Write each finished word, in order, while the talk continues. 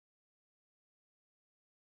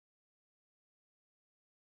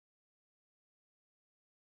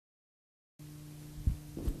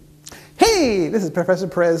Hey, this is Professor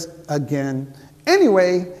Perez again.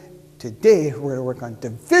 Anyway, today we're going to work on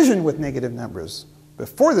division with negative numbers.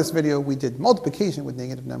 Before this video, we did multiplication with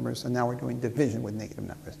negative numbers, and now we're doing division with negative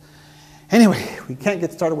numbers. Anyway, we can't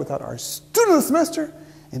get started without our student of the semester,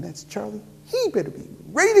 and that's Charlie. He better be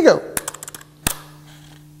ready to go.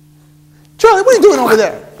 Charlie, what are you doing over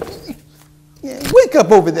there? Yeah, wake up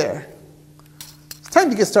over there. It's time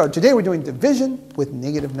to get started. Today we're doing division with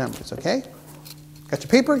negative numbers, okay? Got your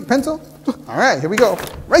paper, your pencil? All right, here we go.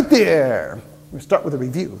 Right there. We'll start with a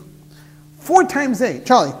review. 4 times 8.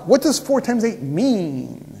 Charlie, what does 4 times 8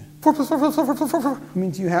 mean? 4 plus 4 plus 4 plus 4 plus 4. It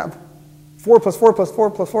means you have 4 plus 4 plus 4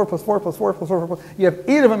 plus 4 plus 4 plus 4 plus 4 plus 4. You have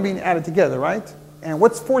 8 of them being added together, right? And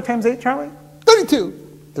what's 4 times 8, Charlie? 32.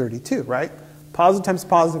 32, right? Positive times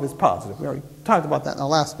positive is positive. We already talked about that in the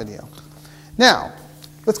last video. Now,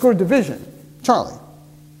 let's go to division. Charlie,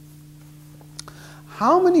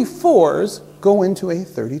 how many 4s go into a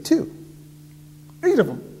 32? 8 of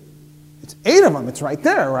them. It's 8 of them. It's right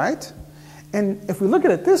there, right? And if we look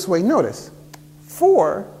at it this way, notice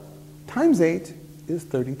 4 times 8 is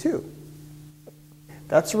 32.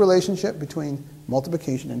 That's the relationship between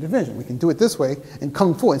multiplication and division. We can do it this way in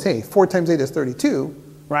Kung Fu and say 4 times 8 is 32,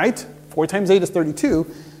 right? 4 times 8 is 32.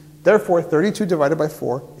 Therefore, 32 divided by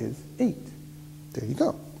 4 is 8. There you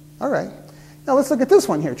go. All right. Now let's look at this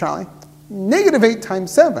one here, Charlie. Negative 8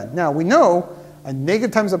 times 7. Now we know a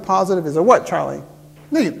negative times a positive is a what, Charlie?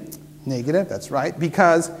 Negative. Negative, that's right.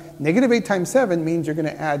 Because negative 8 times 7 means you're going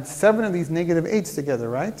to add 7 of these negative 8s together,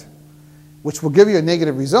 right? Which will give you a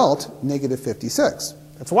negative result, negative 56.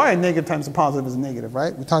 That's why a negative times a positive is a negative,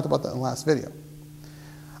 right? We talked about that in the last video.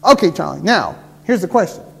 Okay, Charlie. Now, here's the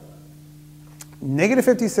question. Negative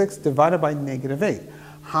 56 divided by negative 8.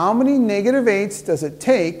 How many negative 8s does it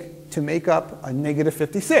take to make up a negative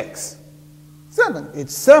 56? 7.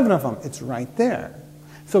 It's 7 of them. It's right there.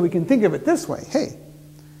 So we can think of it this way. Hey,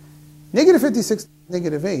 negative 56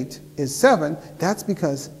 negative 8 is 7. That's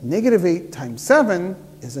because negative 8 times 7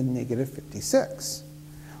 is a negative 56.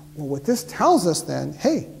 Well, what this tells us then,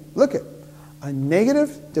 hey, look it. A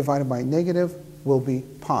negative divided by negative will be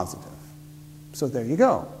positive. So there you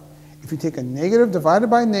go. If you take a negative divided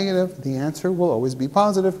by negative, the answer will always be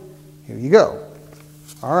positive. Here you go.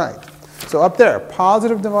 All right. So up there,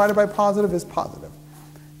 positive divided by positive is positive.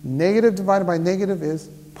 Negative divided by negative is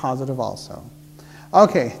positive also.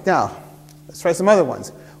 Okay, now, let's try some other ones.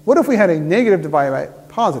 What if we had a negative divided by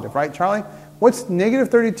positive, right, Charlie? What's negative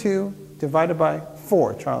 32 divided by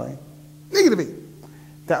 4, Charlie? Negative 8.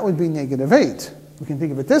 That would be negative 8. We can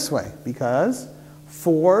think of it this way, because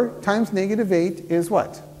 4 times negative 8 is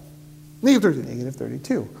what? Negative 32. Negative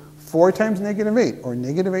 32. 4 times negative 8, or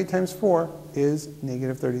negative 8 times 4, is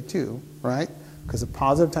negative 32, right? Because a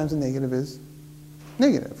positive times a negative is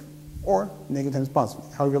negative, or negative times positive,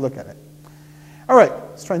 however you look at it. All right,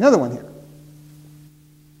 let's try another one here.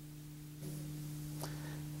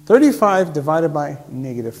 35 divided by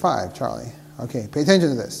negative 5, Charlie. Okay, pay attention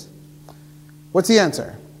to this. What's the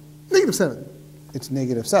answer? Negative 7. It's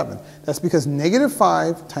negative 7. That's because negative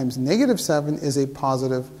 5 times negative 7 is a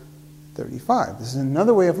positive 35. This is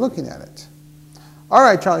another way of looking at it. All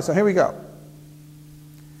right, Charlie, so here we go.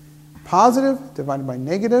 Positive divided by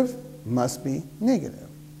negative must be negative.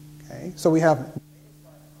 Okay, so we have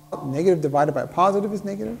negative divided by positive is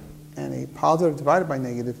negative, and a positive divided by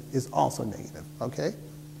negative is also negative. Okay?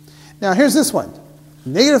 Now here's this one.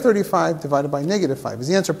 Negative 35 divided by negative 5. Is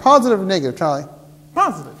the answer positive or negative, Charlie?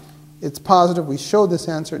 Positive. It's positive. We showed this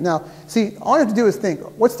answer. Now, see, all you have to do is think,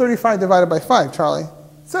 what's 35 divided by 5, Charlie?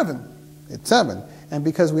 7. It's 7. And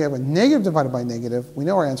because we have a negative divided by negative, we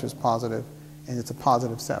know our answer is positive, and it's a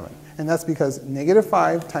positive 7. And that's because negative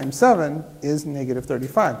 5 times 7 is negative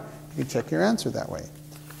 35. You can check your answer that way.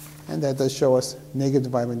 And that does show us negative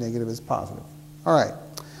divided by negative is positive. All right.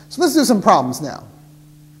 So let's do some problems now.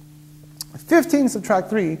 15 subtract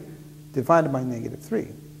 3 divided by negative 3.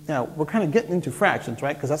 Now, we're kind of getting into fractions,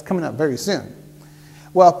 right? Because that's coming up very soon.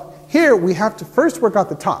 Well, here we have to first work out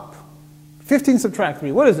the top. 15 subtract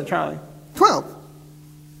 3. What is it, Charlie? 12.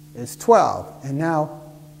 It's 12. And now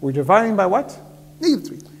we're dividing by what? Negative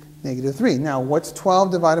 3. Negative 3. Now, what's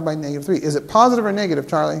 12 divided by negative 3? Is it positive or negative,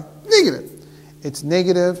 Charlie? Negative. It's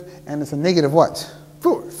negative, and it's a negative what?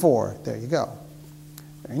 4. 4. There you go.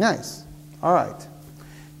 Very nice. All right.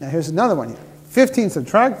 Now, here's another one here. 15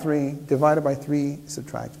 subtract 3 divided by 3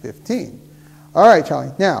 subtract 15. All right,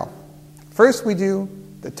 Charlie. Now, first we do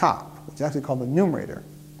the top, which is actually called the numerator.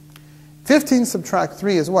 15 subtract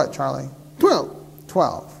 3 is what, Charlie? 12.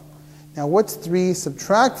 12. Now, what's 3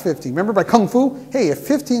 subtract 15? Remember by Kung Fu? Hey, if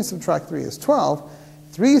 15 subtract 3 is 12,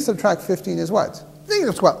 3 subtract 15 is what?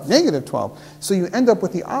 Negative 12. Negative 12. So you end up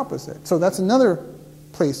with the opposite. So that's another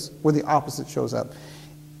place where the opposite shows up.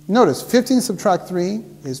 Notice 15 subtract 3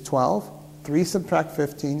 is 12. 3 subtract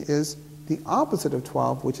 15 is the opposite of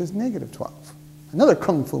 12, which is negative 12. Another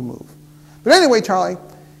kung fu move. But anyway, Charlie,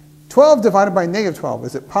 12 divided by negative 12,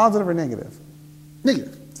 is it positive or negative?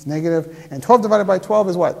 Negative. It's negative. And 12 divided by 12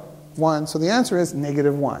 is what? 1. So the answer is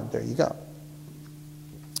negative 1. There you go.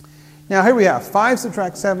 Now here we have 5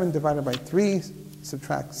 subtract 7 divided by 3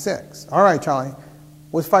 subtract 6. All right, Charlie.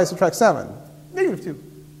 What's 5 subtract 7? Negative 2.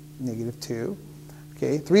 Negative 2.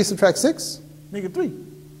 Okay, 3 subtract 6? Negative 3.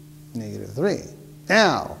 Negative 3.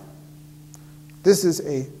 Now, this is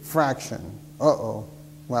a fraction. Uh-oh.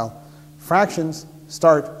 Well, fractions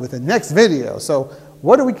start with the next video. So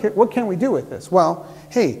what can we do with this? Well,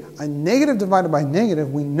 hey, a negative divided by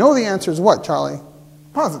negative, we know the answer is what, Charlie?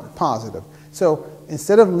 Positive. Positive. So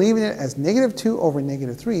instead of leaving it as negative 2 over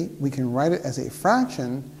negative 3, we can write it as a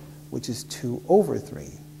fraction, which is 2 over 3.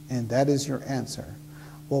 And that is your answer.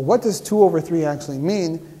 Well, what does 2 over 3 actually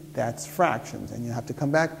mean? That's fractions. And you have to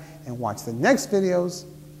come back and watch the next videos,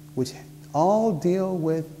 which all deal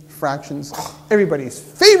with fractions, everybody's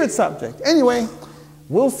favorite subject. Anyway,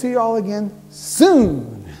 we'll see you all again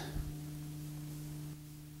soon.